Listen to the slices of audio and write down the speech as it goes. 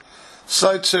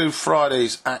So to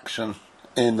Friday's action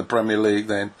in the Premier League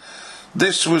then.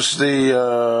 This was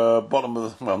the bottom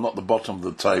of the, well, not the bottom of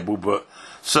the table, but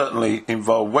certainly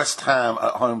involved West Ham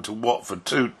at home to Watford,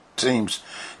 two teams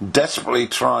desperately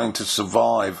trying to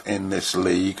survive in this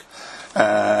league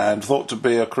and thought to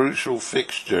be a crucial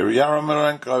fixture.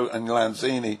 Yarmolenko and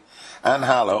Lanzini and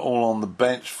Haller all on the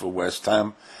bench for West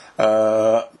Ham.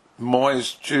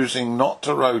 Moyes choosing not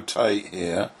to rotate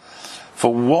here.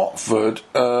 For Watford,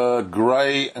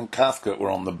 Gray and Cathcart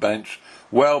were on the bench.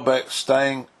 Welbeck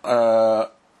staying in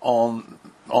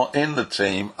the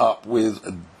team up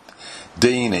with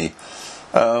Deeney.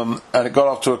 And it got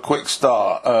off to a quick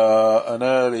start. An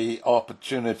early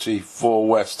opportunity for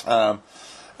West Ham.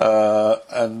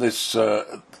 And this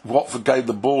Watford gave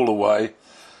the ball away.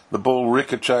 The ball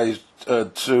ricocheted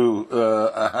to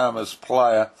a Hammers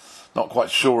player. Not quite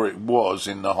sure it was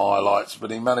in the highlights, but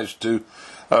he managed to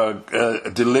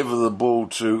deliver the ball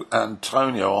to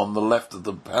Antonio on the left of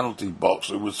the penalty box,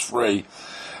 who was free,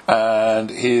 and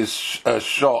his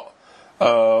shot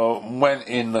went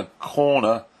in the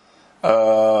corner.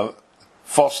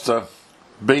 Foster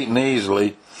beaten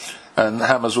easily, and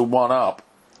Hammers were 1 up,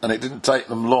 and it didn't take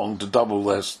them long to double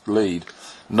their lead.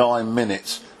 9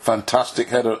 minutes, fantastic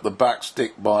header at the back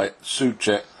stick by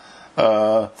Souček,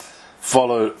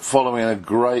 following a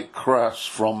great cross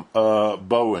from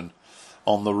Bowen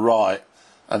on the right,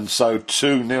 and so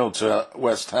 2-0 to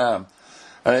West Ham.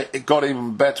 It got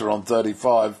even better on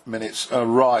 35 minutes.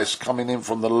 Rice coming in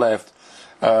from the left,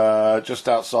 just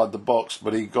outside the box,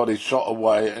 but he got his shot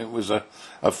away, and it was a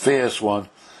fierce one,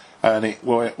 and it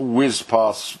whizzed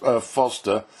past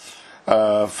Foster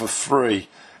for 3.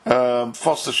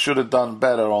 Foster should have done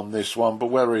better on this one, but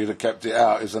whether he'd have kept it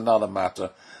out is another matter.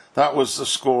 That was the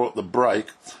score at the break.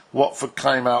 Watford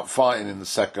came out fighting in the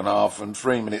second half, and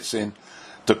 3 minutes in,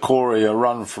 Decoria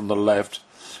run from the left.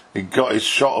 He got his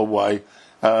shot away,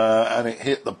 and it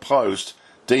hit the post.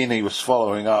 Deeney was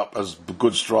following up, as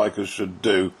good strikers should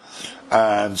do,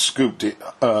 and scooped it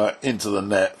into the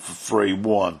net for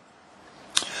 3-1.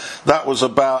 That was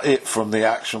about it from the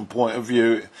action point of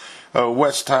view.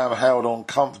 West Ham held on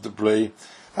comfortably.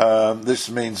 This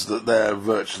means that they're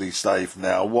virtually safe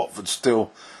now. Watford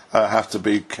still have to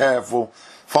be careful.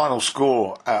 Final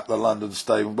score at the London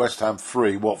Stadium: West Ham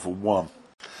 3, Watford 1.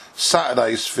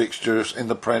 Saturday's fixtures in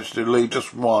the Premier League,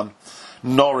 just one.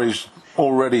 Norwich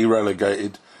already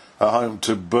relegated, home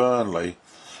to Burnley,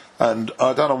 and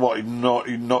I don't know what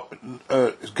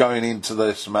is going into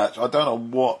this match. I don't know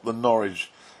what the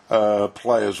Norwich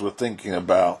players were thinking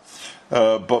about,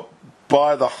 but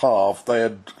by the half they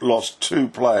had lost 2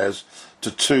 players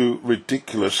to 2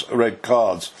 ridiculous red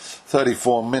cards.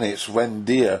 34 minutes,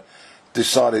 Wendia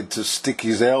decided to stick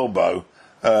his elbow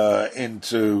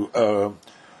into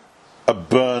a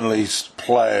Burnley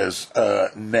player's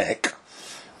neck,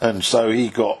 and so he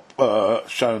got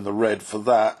shown the red for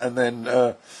that. And then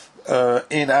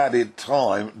in added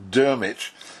time,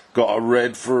 Dermich got a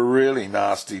red for a really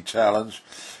nasty challenge,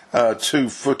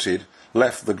 2-footed,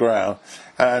 left the ground,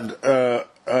 and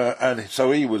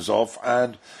so he was off.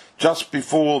 And just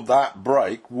before that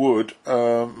break, Wood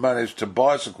managed to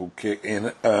bicycle kick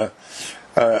in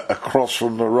across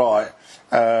from the right,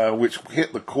 which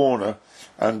hit the corner,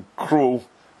 and Krul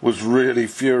was really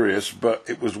furious, but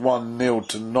it was 1-0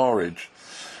 to Norwich.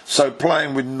 So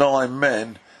playing with 9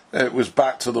 men, it was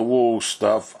back to the wall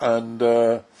stuff, and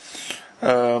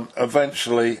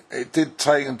eventually it did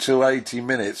take until 80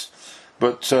 minutes,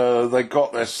 but they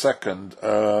got their second,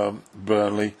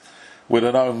 Burnley, with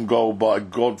an own goal by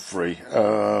Godfrey,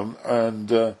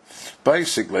 and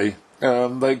basically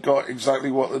they got exactly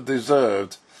what they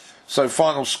deserved. So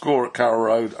final score at Carrow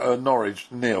Road: Norwich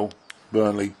 0,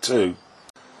 Burnley 2.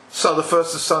 So the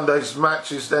first of Sunday's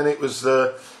matches then, it was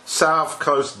the South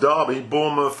Coast derby,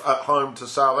 Bournemouth at home to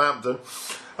Southampton.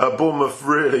 Bournemouth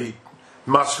really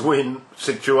must-win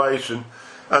situation,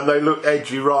 and they looked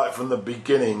edgy right from the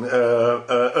beginning.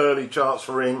 Early chance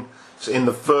for Ings in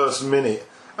the first minute,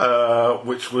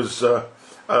 which was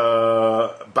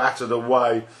battered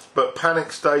away, but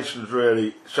panic stations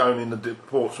really shown in the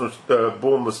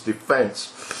Bournemouth's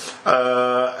defence,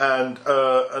 and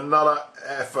another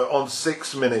effort on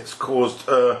 6 minutes caused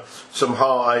some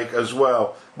heartache as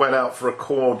well. Went out for a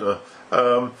corner.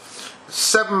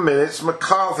 7 minutes,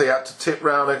 McCarthy had to tip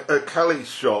round a Kelly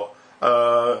shot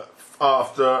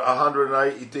after a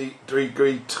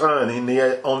 180-degree turn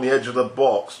on the edge of the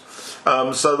box.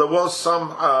 So there was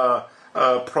some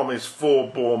promise for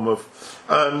Bournemouth,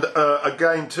 and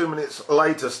again 2 minutes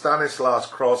later, Stanislas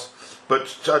cross, but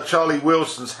Charlie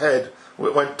Wilson's head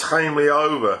went tamely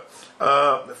over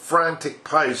frantic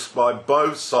pace by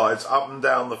both sides up and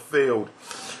down the field.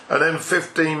 And then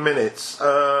 15 minutes,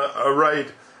 a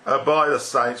raid by the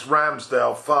Saints,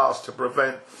 Ramsdale fast to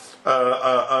prevent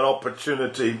an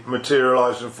opportunity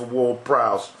materialising for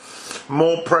Ward-Prowse.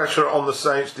 More pressure on the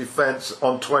Saints defence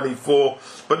on 24,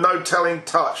 but no telling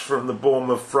touch from the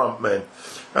Bournemouth front men.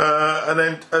 And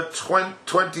then at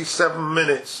 27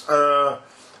 minutes,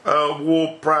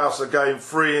 Ward-Prowse again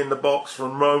free in the box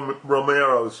from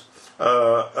Romero's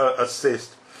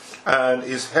assist, and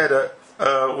his header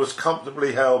was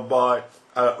comfortably held by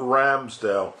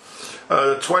Ramsdale.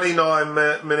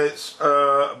 29 minutes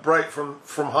break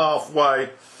from halfway,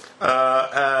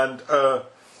 and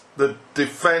the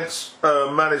defence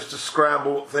managed to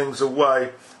scramble things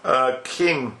away.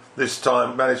 King this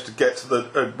time managed to get to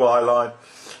the byline,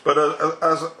 but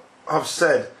as I've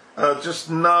said, just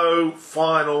no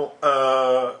final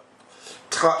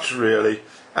touch really,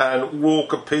 and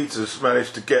Walker-Peters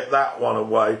managed to get that one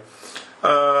away.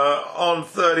 On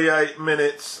 38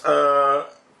 minutes, the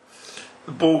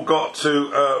ball got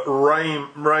to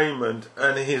Raymond,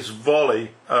 and his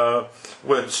volley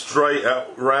went straight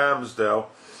at Ramsdale.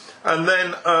 And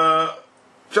then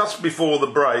just before the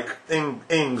break,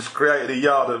 Ings created a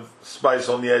yard of space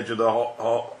on the edge of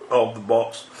the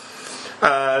box,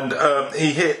 and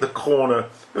he hit the corner.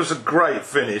 It was a great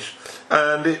finish,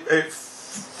 and it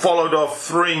followed off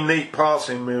 3 neat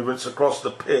passing movements across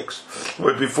the picks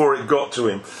before it got to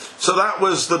him. So that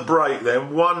was the break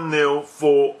then, 1-0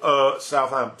 for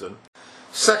Southampton.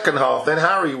 Second half then,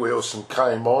 Harry Wilson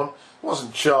came on. It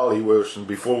wasn't Charlie Wilson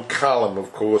before. Callum,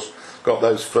 of course, got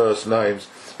those first names.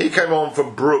 He came on for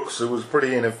Brooks, who was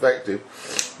pretty ineffective.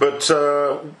 But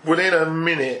within a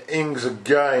minute, Ings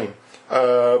again.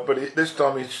 But this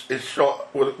time his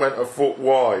shot went a foot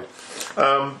wide.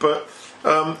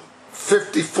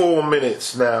 54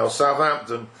 minutes now,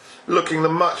 Southampton looking the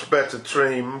much better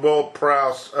team.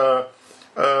 Ward-Prowse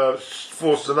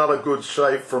forced another good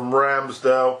save from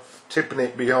Ramsdale, tipping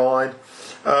it behind.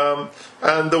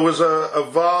 And there was a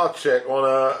VAR check on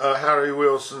a Harry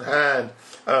Wilson hand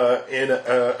in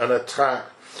an attack,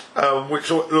 which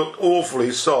looked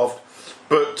awfully soft.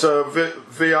 But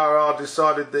VAR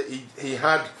decided that he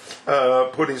had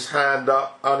put his hand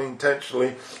up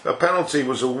unintentionally. A penalty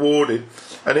was awarded,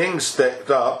 and Ings stepped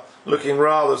up, looking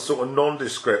rather sort of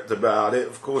nondescript about it.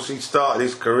 Of course, he started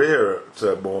his career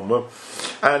at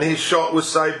Bournemouth, and his shot was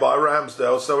saved by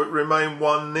Ramsdale, so it remained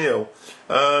 1-0.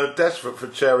 Desperate for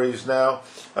Cherries now.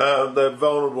 They're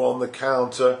vulnerable on the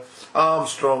counter.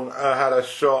 Armstrong had a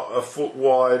shot a foot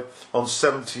wide on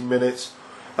 70 minutes,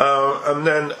 and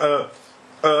then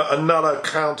another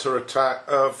counter attack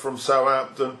from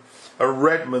Southampton.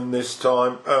 Redmond this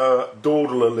time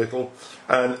dawdled a little,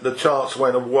 and the chance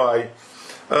went away.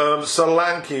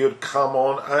 Solanke had come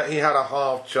on. He had a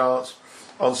half chance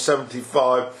on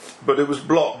 75, but it was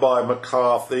blocked by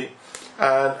McCarthy,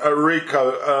 and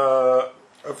Rico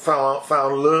found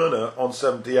Lerner on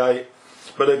 78,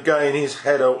 but again his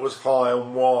header was high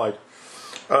and wide.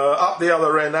 Up the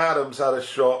other end, Adams had a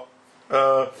shot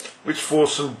which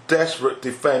forced some desperate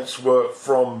defence work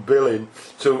from Billing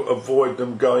to avoid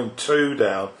them going 2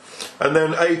 down. And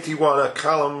then 81, a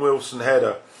Callum Wilson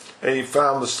header. He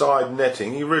found the side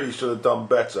netting. He really should have done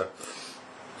better.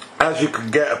 As you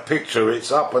can get a picture,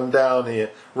 it's up and down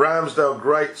here. Ramsdale,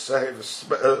 great save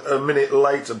a minute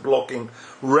later, blocking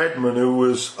Redmond, who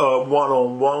was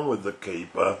one-on-one with the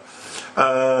keeper.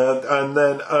 And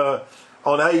then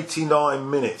on 89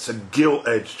 minutes, a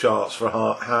gilt-edged chance for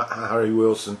Harry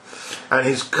Wilson, and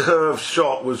his curved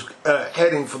shot was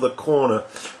heading for the corner,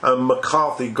 and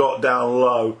McCarthy got down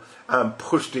low and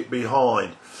pushed it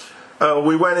behind.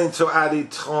 We went into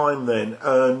added time then,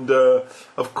 and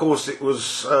of course it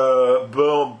was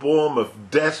Bournemouth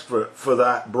desperate for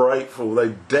that breakthrough. They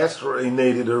desperately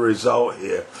needed a result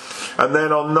here. And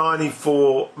then on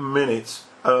 94 minutes,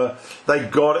 they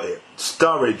got it.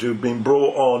 Sturridge, who'd been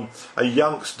brought on, a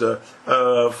youngster,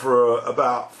 for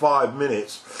about 5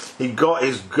 minutes, he got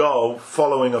his goal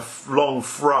following a long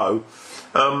throw.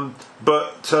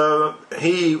 But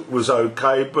he was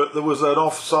okay, but there was an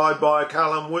offside by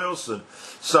Callum Wilson.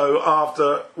 So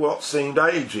after what seemed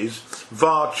ages,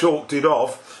 VAR chalked it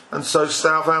off, and so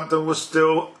Southampton was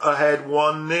still ahead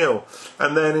 1-0.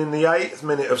 And then in the 8th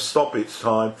minute of stoppage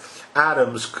time,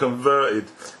 Adams converted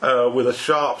with a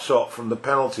sharp shot from the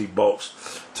penalty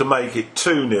box to make it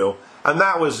 2-0, and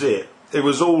that was it. It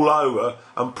was all over,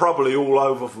 and probably all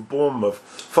over for Bournemouth.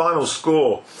 Final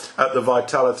score at the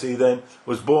Vitality then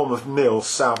was Bournemouth 0,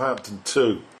 Southampton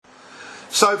 2.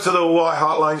 So to the White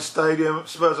Hart Lane Stadium,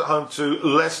 Spurs at home to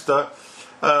Leicester.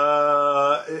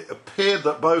 It appeared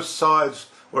that both sides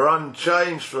were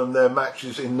unchanged from their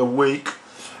matches in the week.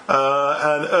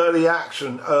 And early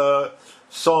action,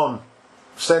 Son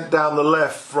sent down the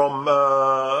left from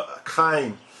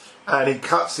Kane, and he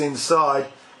cuts inside,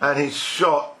 and his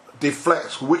shot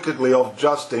deflects wickedly off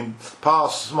Justin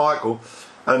past Schmeichel,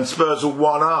 and Spurs are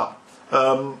 1-up.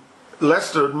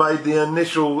 Leicester had made the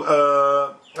initial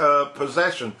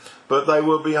possession, but they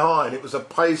were behind. It was a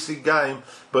pacey game,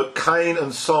 but Kane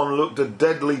and Son looked a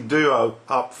deadly duo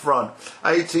up front.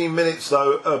 18 minutes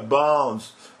though,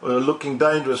 Barnes looking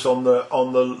dangerous on the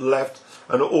left,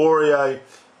 and Aurier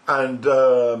and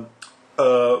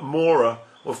Moura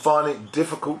were finding it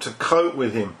difficult to cope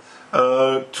with him.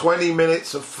 20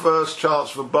 minutes of first chance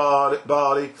for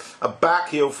Bardi, a back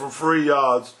heel from 3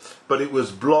 yards, but it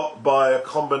was blocked by a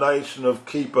combination of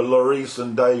keeper Lloris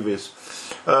and Davis.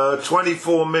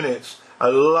 24 minutes,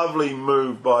 a lovely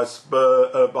move by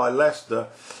Leicester,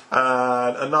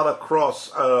 and another cross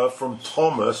from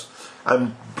Thomas,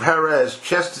 and Perez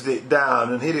chested it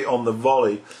down and hit it on the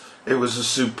volley. It was a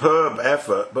superb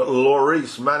effort, but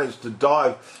Lloris managed to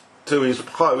dive to his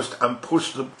post and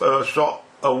push the shot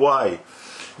away.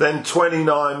 Then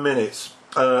 29 minutes,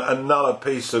 another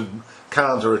piece of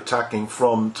counter-attacking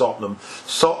from Tottenham.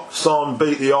 Son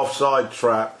beat the offside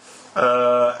trap,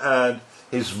 and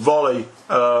his volley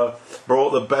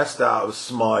brought the best out of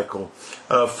Schmeichel.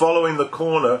 Following the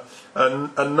corner,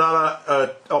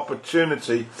 another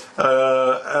opportunity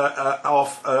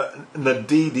off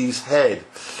Ndidi's head,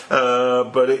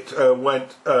 but it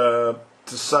went to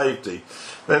safety.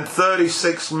 Then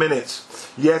 36 minutes,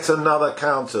 yet another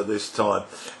counter this time,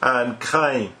 and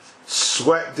Kane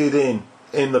swept it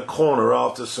in the corner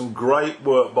after some great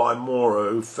work by Moura,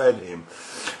 who fed him.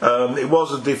 It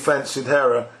was a defensive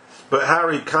error, but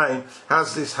Harry Kane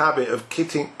has this habit of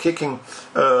kicking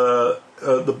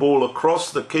the ball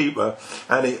across the keeper,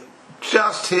 and it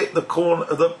just hit the corner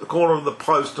of the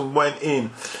post and went in.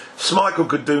 Schmeichel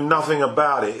could do nothing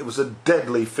about it. It was a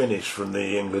deadly finish from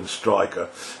the England striker.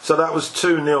 So that was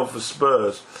 2-0 for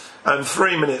Spurs. And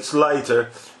 3 minutes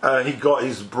later, he got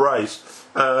his brace.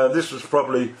 This was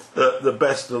probably the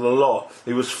best of the lot.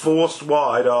 He was forced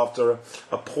wide after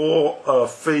a poor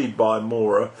feed by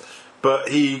Moura, but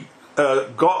he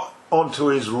got onto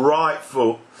his right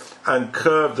foot and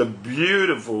curved a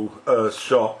beautiful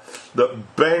shot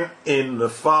that bent in the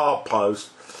far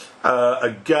post.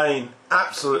 Again,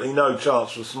 absolutely no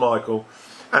chance for Schmeichel,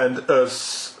 and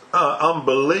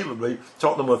unbelievably,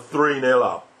 Tottenham were 3-0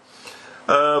 up.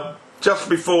 Just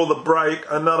before the break,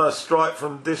 another strike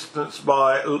from distance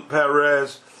by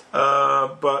Perez,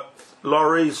 but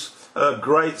Lloris,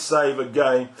 great save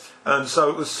again, and so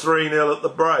it was 3-0 at the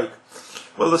break.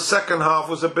 Well, the second half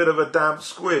was a bit of a damp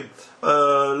squid.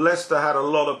 Leicester had a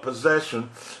lot of possession,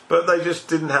 but they just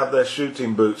didn't have their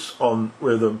shooting boots on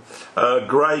with them.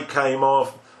 Gray came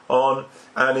on,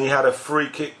 and he had a free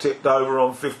kick tipped over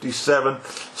on 57.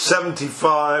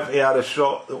 75, he had a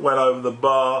shot that went over the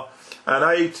bar. And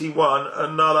 81,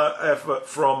 another effort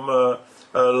from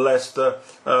Leicester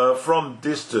from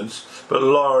distance, but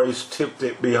Lloris tipped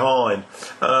it behind.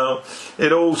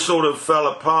 It all sort of fell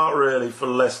apart really for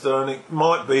Leicester, and it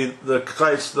might be the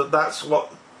case that that's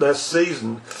what their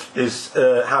season is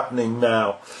happening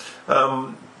now.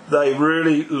 They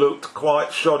really looked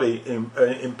quite shoddy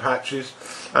in patches,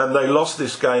 and they lost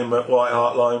this game at White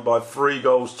Hart Lane by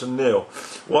 3-0.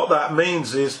 What that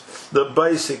means is that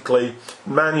basically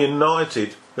Man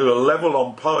United, who are level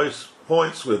on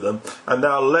points with them and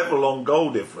now level on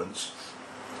goal difference,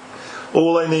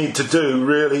 all they need to do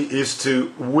really is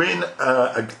to win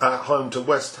at home to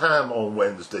West Ham on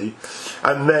Wednesday,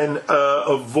 and then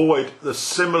avoid the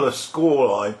similar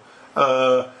scoreline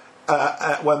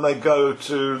when they go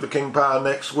to the King Power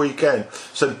next weekend.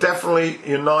 So definitely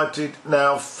United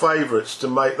now favourites to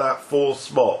make that 4th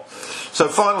spot. So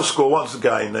final score once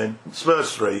again then,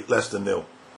 Spurs 3, Leicester 0.